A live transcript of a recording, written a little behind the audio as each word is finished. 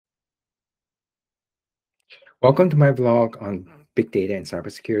Welcome to my vlog on big data and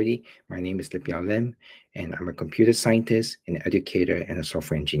cybersecurity. My name is Lipyeow-Lim, and I'm a computer scientist, an educator, and a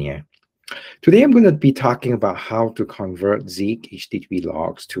software engineer. Today, I'm going to be talking about how to convert Zeek HTTP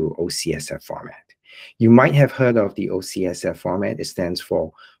logs to OCSF format. You might have heard of the OCSF format. It stands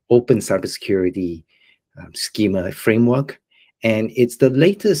for Open Cybersecurity Schema Framework, and it's the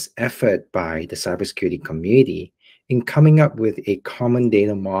latest effort by the cybersecurity community in coming up with a common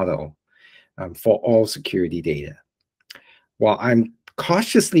data model for all security data. While I'm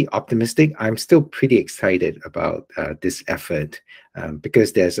cautiously optimistic, I'm still pretty excited about this effort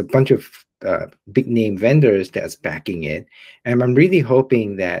because there's a bunch of big name vendors that's backing it. And I'm really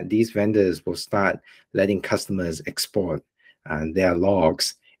hoping that these vendors will start letting customers export their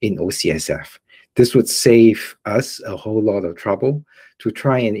logs in OCSF. This would save us a whole lot of trouble to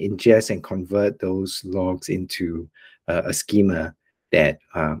try and ingest and convert those logs into a schema that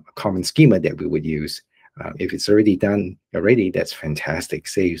a common schema that we would use. If it's already done that's fantastic.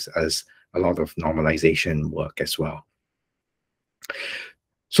 Saves us a lot of normalization work as well.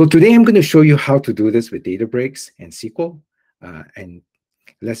 So today I'm going to show you how to do this with Databricks and SQL, and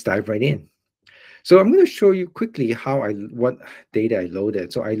let's dive right in. So I'm going to show you quickly what data I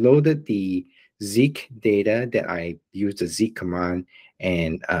loaded. So I loaded the Zeek data that I used the Zeek command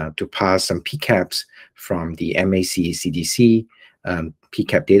and to pass some PCAPs from the MAC CDC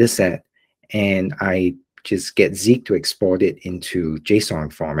PCAP dataset, and I just get Zeek to export it into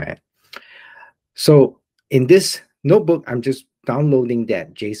JSON format. So in this notebook, I'm just downloading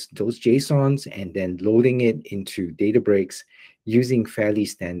those JSONs and then loading it into Databricks using fairly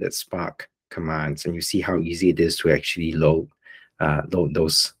standard Spark commands. And you see how easy it is to actually load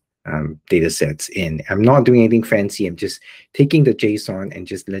those data sets in. I'm not doing anything fancy. I'm just taking the JSON and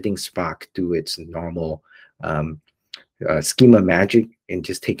just letting Spark do its normal schema magic and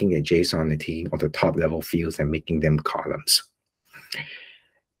just taking a JSON and taking all the top level fields and making them columns.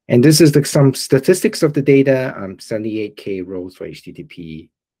 And this is some statistics of the data, 78K rows for HTTP,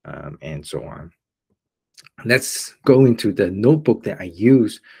 and so on. Let's go into the notebook that I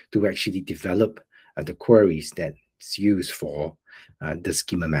use to actually develop the queries that's used for the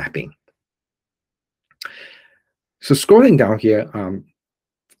schema mapping. So scrolling down here,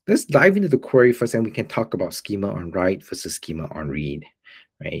 let's dive into the query first, and we can talk about schema-on-write versus schema-on-read,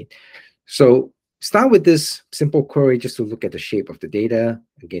 right? So start with this simple query just to look at the shape of the data.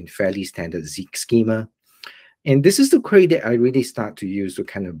 Again, fairly standard Zeek schema. And this is the query that I really start to use to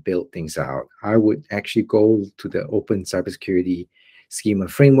kind of build things out. I would actually go to the Open Cybersecurity Schema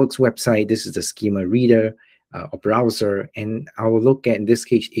Framework's website. This is the schema reader or browser, and I will look at, in this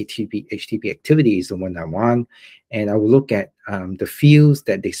case, HTTP activity is the one I want, and I will look at the fields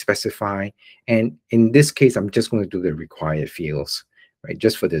that they specify. And in this case, I'm just going to do the required fields, right,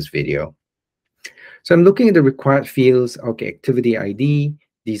 just for this video. So I'm looking at the required fields. Okay, activity ID,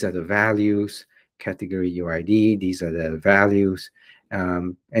 these are the values. Category UID, these are the values.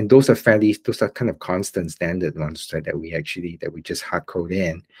 And those are kind of constant standard ones that we just hard code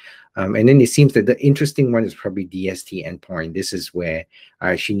in. And then it seems that the interesting one is probably DST endpoint. This is where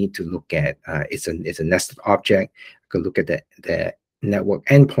I actually need to look at, it's a nested object. I could look at the network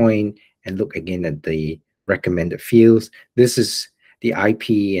endpoint and look again at the recommended fields. This is the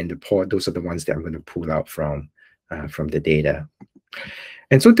IP and the port. Those are the ones that I'm going to pull out from the data.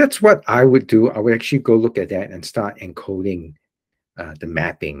 And so that's what I would do. I would actually go look at that and start encoding the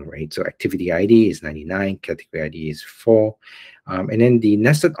mapping, right? So activity ID is 99, category ID is 4. And then the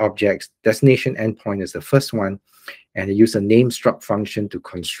nested objects, destination endpoint is the first one. And I use a name struct function to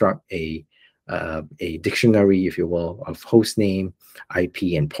construct a dictionary, if you will, of host name,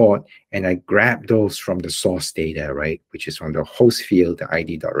 IP, and port. And I grab those from the source data, right? Which is from the host field, the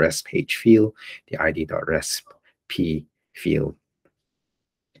id.resp page field, the id.resp p field.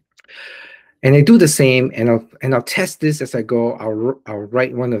 And I do the same, and I'll test this as I go. I'll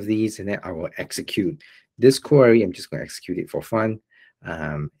write one of these, and then I will execute this query. I'm just going to execute it for fun,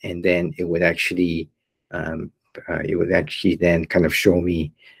 and then it would actually then kind of show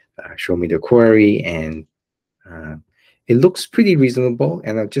me the query, and it looks pretty reasonable.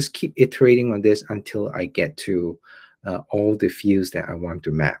 And I'll just keep iterating on this until I get to all the fields that I want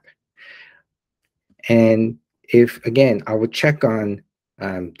to map. And if again, I would check on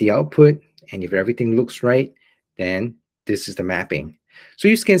the output. And if everything looks right, then this is the mapping. So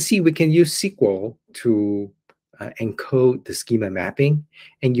you can see we can use SQL to encode the schema mapping.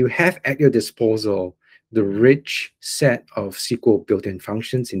 And you have at your disposal the rich set of SQL built-in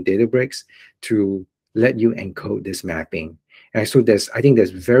functions in Databricks to let you encode this mapping. And so I think there's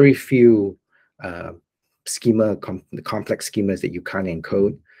very few complex schemas that you can't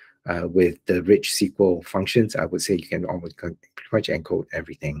encode with the rich SQL functions, I would say you can almost pretty much encode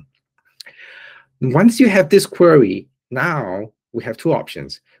everything. Once you have this query, now we have two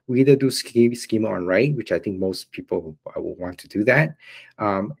options. We either do schema-on-write, which I think most people will want to do that.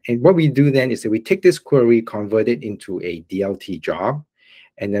 And what we do then is that we take this query, convert it into a DLT job,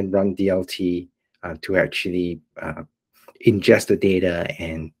 and then run DLT to actually ingest the data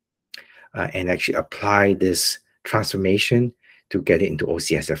and actually apply this transformation to get it into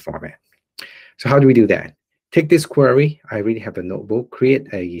OCSF format. So how do we do that? Take this query. I already have a notebook. Create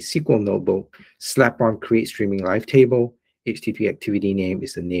a SQL notebook. Slap on create streaming live table. HTTP activity name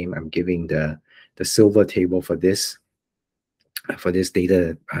is the name I'm giving the silver table for this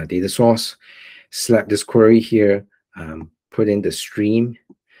data source. Slap this query here. Put in the stream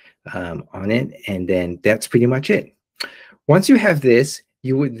on it, and then that's pretty much it. Once you have this,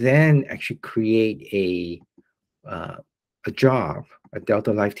 you would then actually create a job, a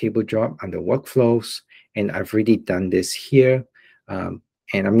Delta Live Table job under workflows. And I've already done this here.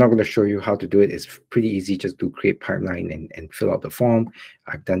 And I'm not going to show you how to do it. It's pretty easy. Just do create pipeline and fill out the form.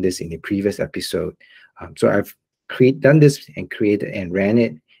 I've done this in a previous episode. So I've done this and created and ran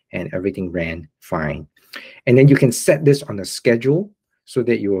it, and everything ran fine. And then you can set this on a schedule so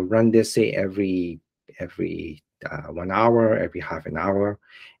that you will run this, say, every 1 hour, every half an hour,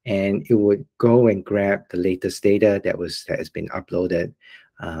 and it would go and grab the latest data that has been uploaded,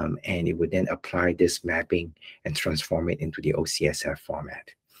 and it would then apply this mapping and transform it into the OCSF format.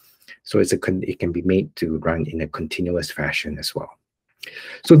 So it can be made to run in a continuous fashion as well.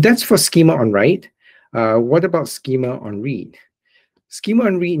 So that's for schema-on-write. What about schema-on-read?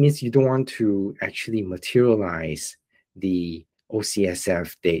 Schema-on-read means you don't want to actually materialize the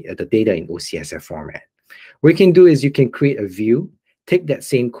OCSF data, the data in OCSF format. What you can do is you can create a view, take that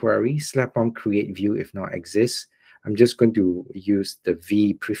same query, slap on create view if not exists. I'm just going to use the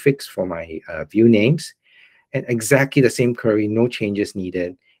V prefix for my view names, and exactly the same query, no changes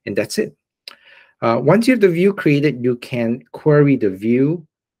needed, and that's it. Once you have the view created, you can query the view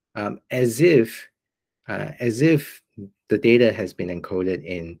as if the data has been encoded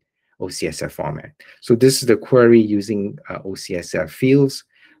in OCSF format. So this is the query using OCSF fields,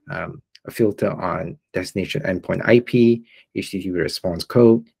 a filter on destination endpoint IP, HTTP response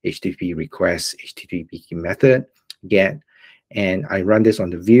code, HTTP request, HTTP key method, get, and I run this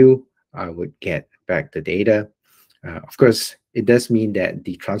on the view. I would get back the data. Of course, it does mean that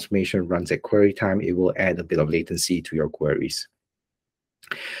the transformation runs at query time. It will add a bit of latency to your queries.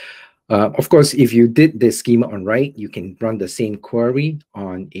 Of course, if you did the schema-on-write, you can run the same query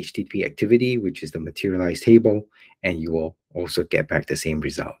on HTTP activity, which is the materialized table, and you will also get back the same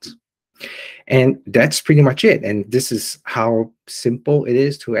results. And that's pretty much it. And this is how simple it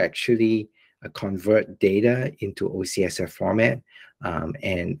is to actually convert data into OCSF format.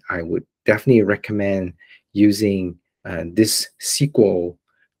 And I would definitely recommend using this SQL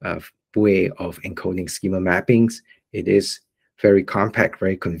way of encoding schema mappings. It is very compact,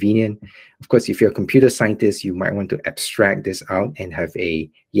 very convenient. Of course, if you're a computer scientist, you might want to abstract this out and have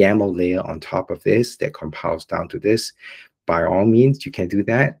a YAML layer on top of this that compiles down to this. By all means, you can do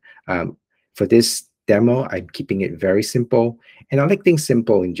that. For this demo, I'm keeping it very simple, and I like things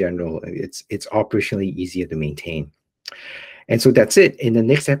simple in general. It's operationally easier to maintain. And so that's it. In the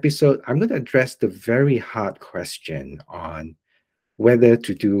next episode, I'm going to address the very hard question on whether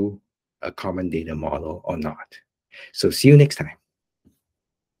to do a common data model or not. So see you next time.